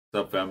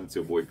What's up, fam? It's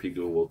your boy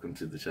Pigo. Welcome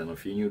to the channel.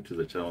 If you're new to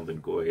the channel,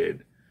 then go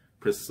ahead,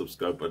 press the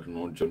subscribe button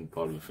or join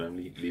part of the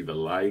family. Leave a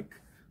like,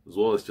 as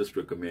well as just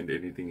recommend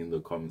anything in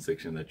the comment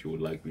section that you would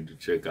like me to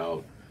check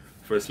out.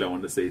 Firstly, I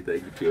want to say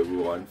thank you to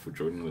everyone for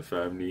joining the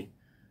family.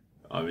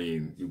 I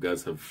mean, you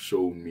guys have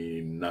shown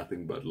me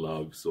nothing but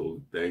love, so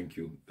thank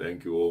you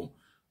all.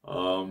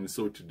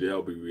 So today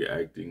I'll be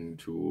reacting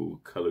to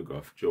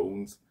Khaligraph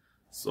Jones.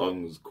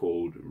 Song is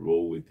called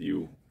Roll With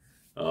You.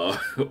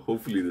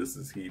 Hopefully this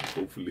is heat,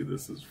 hopefully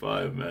this is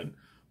fire, man,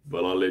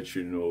 but I'll let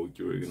you know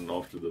during and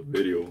after the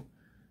video,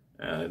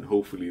 and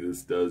hopefully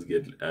this does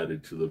get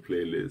added to the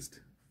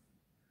playlist.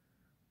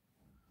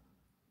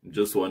 I'm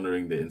just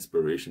wondering the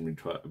inspiration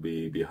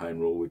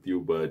behind Roll With You,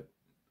 but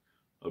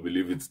I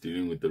believe it's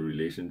dealing with the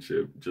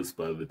relationship just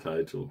by the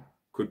title.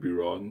 Could be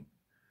wrong.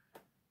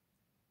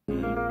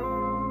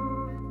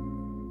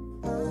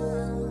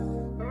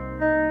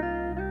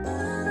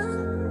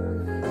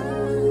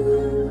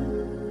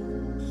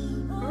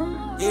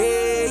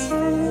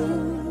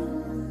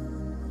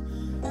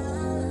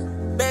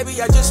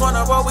 Baby, I just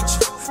wanna roll with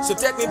you. So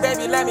take me,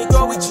 baby, let me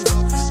go with you.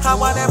 I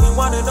want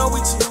everyone to know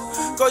with you,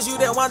 cause you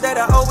the one that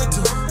I owe it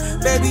to.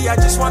 Baby, I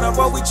just wanna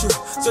roll with you.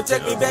 So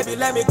take me, baby,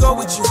 let me go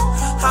with you.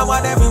 I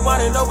want everyone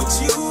to know with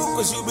you,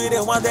 cause you be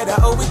the one that I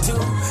owe it to.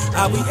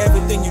 I'll be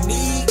everything you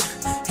need,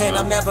 and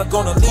I'm never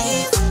gonna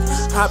leave.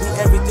 I'll be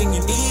everything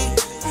you need,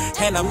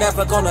 and I'm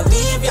never gonna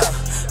leave you.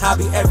 I'll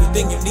be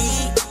everything you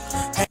need.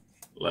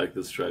 Like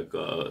this track,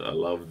 I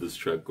love this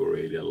track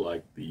already. I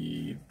like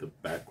the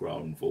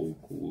background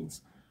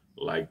vocals,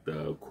 like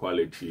the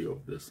quality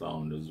of the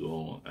sound as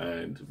well.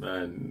 And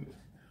man,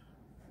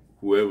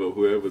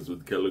 whoever's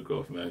with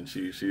Khaligraph, man,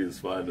 she is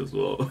fine as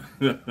well.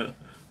 And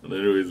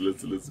anyways,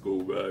 let's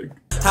go back.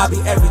 I'll be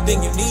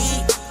everything you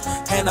need,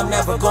 and I'm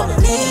never gonna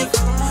leave.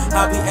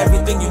 I'll be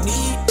everything you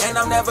need, and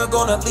I'm never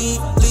gonna leave.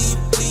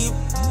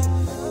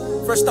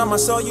 First time I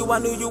saw you, I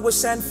knew you were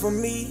sent for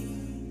me.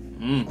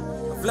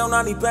 Flown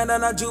on the pen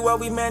and I do what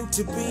we meant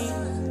to be.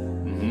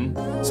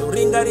 So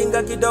ringa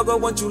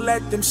kidogo, won't you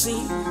let them see?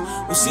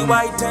 You see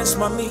why it tense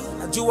my me?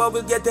 I do what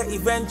we'll get there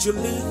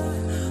eventually.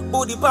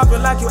 Booty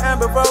popping like you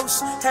Amber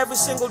Rose. Every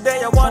single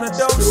day I want a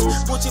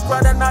dose. Put your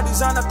Prada, not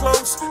designer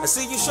clothes. I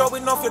see you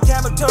showing off your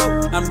camel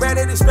toe. I'm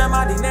ready to spend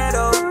my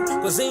dinero,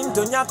 cause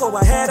into nyako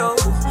ahedo.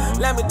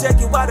 Let me take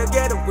you out of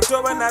ghetto.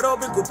 Kutoa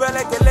Nairobi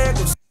kupeleke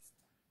Lagos.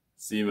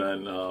 See,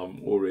 man,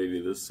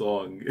 already this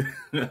song,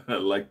 I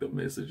like the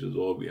messages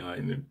all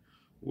behind it,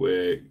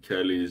 where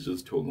Kelly is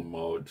just talking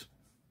about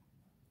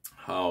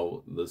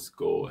how this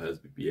girl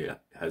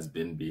has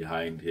been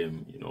behind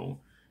him. You know,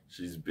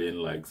 she's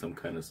been like some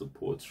kind of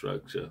support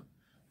structure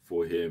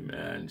for him,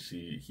 and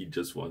he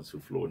just wants to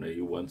float. Now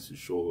he wants to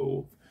show her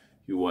off.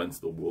 He wants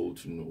the world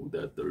to know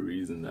that the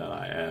reason that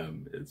I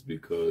am is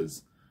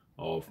because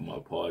of my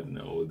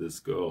partner or this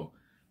girl.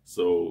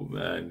 So,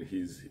 man,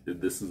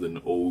 this is an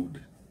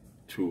ode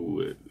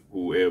to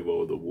whoever,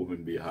 or the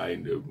woman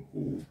behind him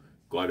who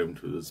got him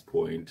to this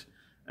point.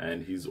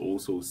 And he's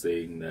also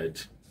saying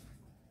that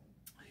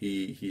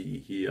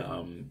he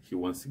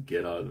wants to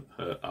get her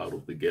out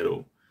of the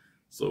ghetto.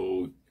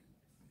 So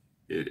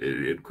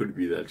it could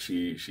be that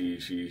she's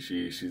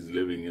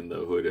living in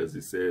the hood, as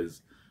he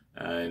says,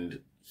 and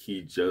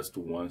he just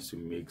wants to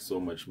make so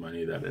much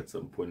money that at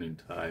some point in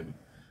time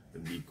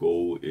the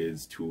goal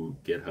is to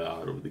get her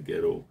out of the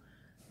ghetto.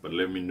 But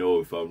let me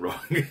know if I'm wrong.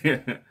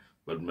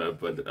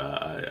 But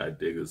I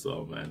dig the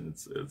song, man.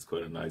 It's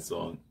quite a nice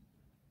song.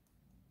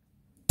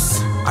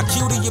 I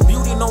cutie your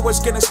beauty, no words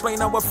can explain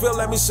how I feel.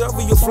 Let me serve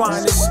you your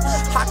flyness.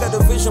 I got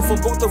a vision for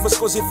both of us,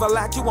 cause if I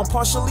lack you, I'm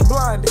partially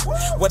blinded.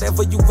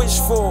 Whatever you wish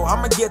for,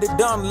 I'ma get it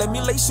done. Let me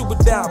lace you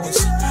with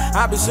diamonds.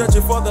 I've been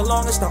searching for the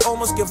longest, I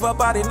almost give up.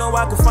 I didn't know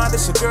I could find it.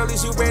 So girl,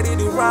 is you ready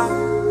to ride?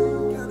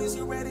 Girl, is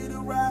you ready to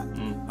ride?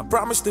 I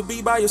promise to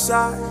be by your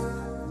side.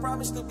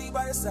 Promise to be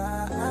by your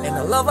side. And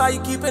I love how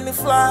you keeping it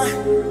fly.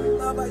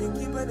 Love how you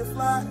keeping it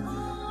fly.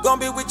 Gonna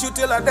be with you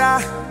till I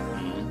die.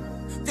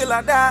 Till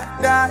I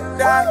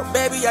die.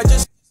 Baby, I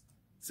just...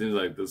 Seems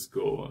like this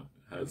girl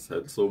has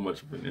had so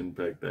much of an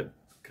impact that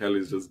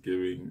Kelly's just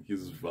giving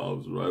his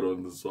vows right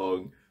on the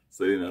song,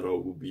 saying that I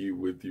will be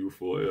with you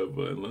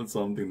forever. And that's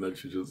something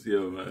that you just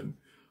hear, man,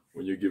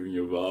 when you're giving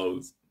your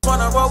vows.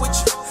 Wanna roll with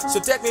you, so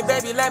take me,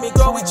 baby, let me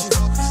go with you.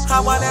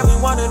 I want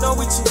everyone to know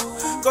with you,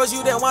 cause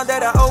you the one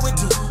that I owe it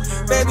to.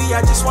 Baby,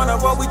 I just wanna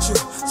roll with you,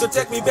 so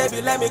take me,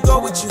 baby, let me go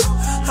with you.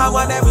 I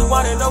want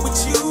everyone to know with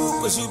you,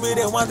 cause you be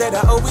the one that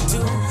I owe it to.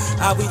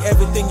 I'll be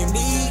everything you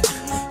need,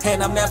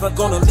 and I'm never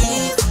gonna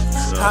leave.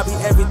 I'll be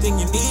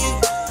everything you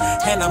need,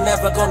 and I'm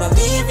never gonna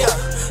leave you.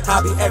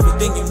 I'll be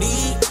everything you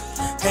need,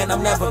 and I'm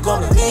never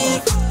gonna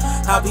leave.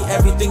 I'll be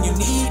everything you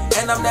need,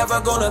 and I'm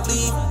never gonna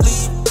leave.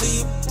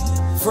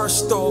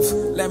 First off,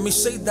 let me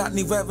say that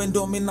ni wewe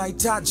ndo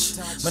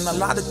minahitaji. Man, a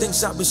lot of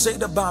things have been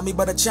said about me,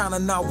 but I chana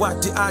now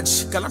what the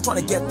aji. Girl, I'm trying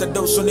to get the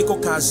dough, so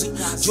niko kazi.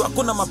 Juu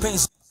hakuna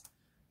mapenzi.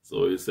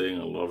 So he's saying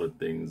a lot of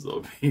things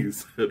are being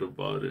said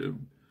about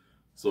him.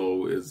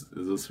 So is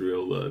this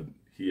real that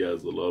he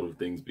has a lot of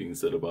things being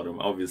said about him?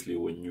 Obviously,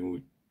 when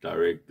you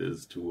direct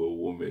this to a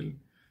woman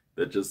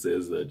that just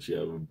says that you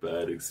have a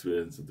bad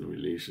experience with the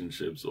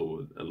relationships,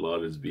 or a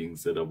lot is being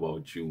said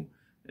about you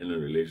in a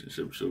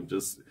relationship. So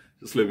just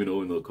let me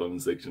know in the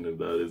comment section if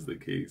that is the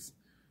case.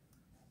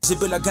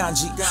 Bila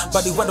ganji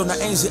bali wado na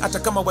enzi hata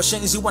kama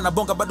washenzi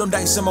wanabonga bado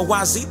ndaisema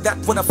wazi that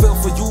what I feel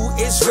for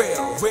you is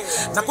real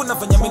na kuna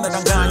vanya mimi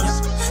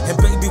nadanganya and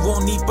baby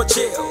won't need but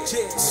chill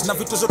na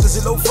vitu zote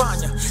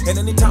zilofanya and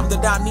anytime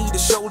that I need a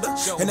shoulder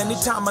and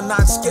anytime my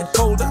nights get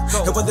colder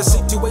and when the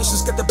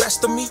situations get the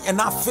best of me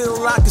and I feel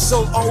like it's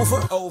all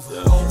over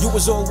you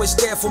was always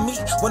there for me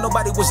when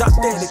nobody was out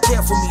there to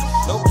care for me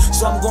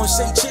so I'm gonna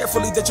say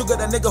cheerfully that you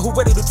got a nigga who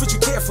ready to treat you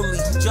carefully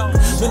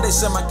when they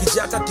say my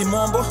kijaka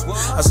kimombo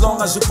as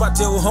long as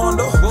upate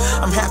uhondo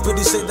I'm happy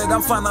to say that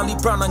I'm finally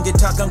proud and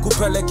getaka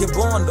nkupeleke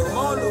bondo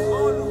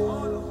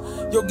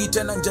yogi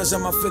tena njaza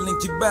my feeling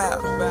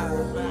kibao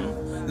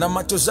na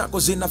macho zako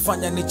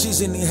zinafanya ni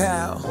chizi ni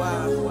how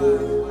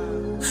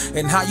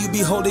and how you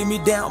be holding me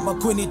down my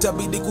queen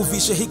itabidi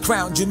kuvisha he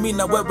crown you mean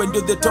now wearing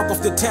to the top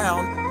of the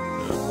town.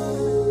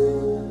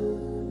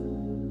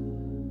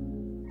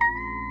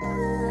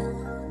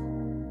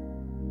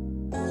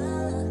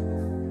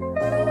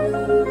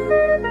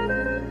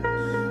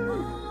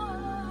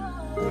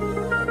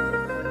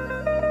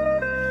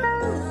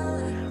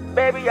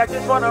 Baby, I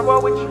just wanna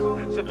roll with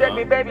you. So take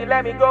me, baby,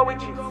 let me go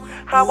with you.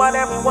 I want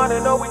everyone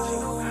to know with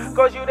you.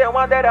 Cause you the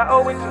one that I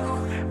owe it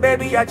to.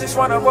 Baby, I just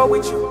wanna roll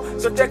with you.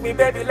 So take me,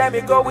 baby, let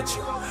me go with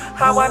you.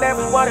 I want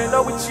everyone to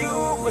know with you.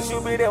 Cause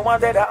you be the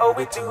one that I owe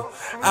it to.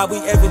 I'll be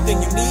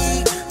everything you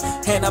need.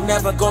 And I'm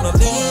never gonna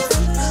leave.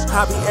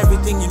 I'll be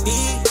everything you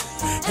need.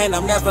 And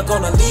I'm never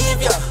gonna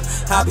leave ya.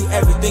 I'll be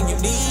everything you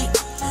need.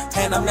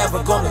 And I'm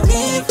never gonna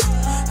leave.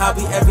 I'll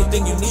be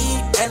everything you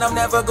need. And I'm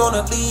never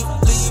gonna leave.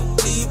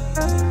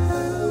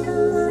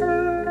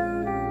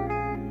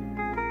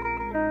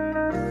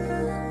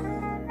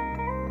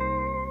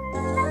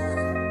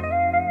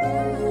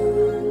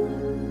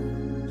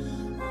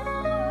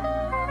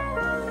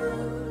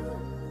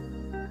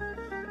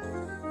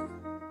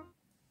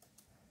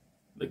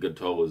 The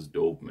guitar was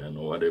dope, man,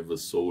 or whatever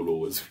solo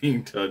was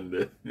being done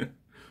there.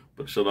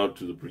 But shout out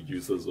to the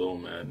producer as well,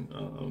 man.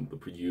 The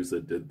producer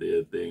did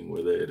their thing,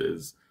 whether it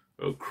is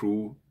a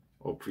crew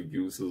or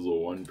producers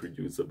or one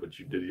producer, but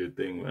you did your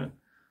thing, man.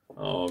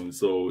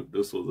 So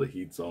this was a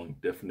heat song,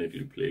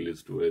 definitely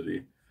playlist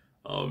worthy.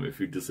 If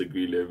you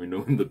disagree, let me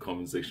know in the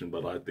comment section,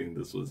 but I think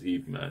this was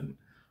heat, man.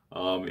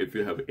 If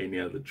you have any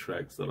other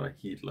tracks that are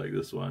heat like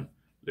this one,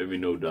 let me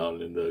know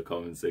down in the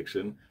comment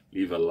section.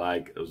 Leave a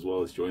like as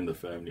well as join the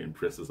family and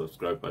press the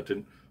subscribe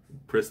button.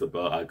 Press the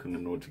bell icon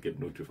in order to get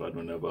notified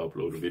whenever I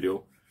upload a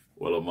video.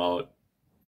 Well, I'm out.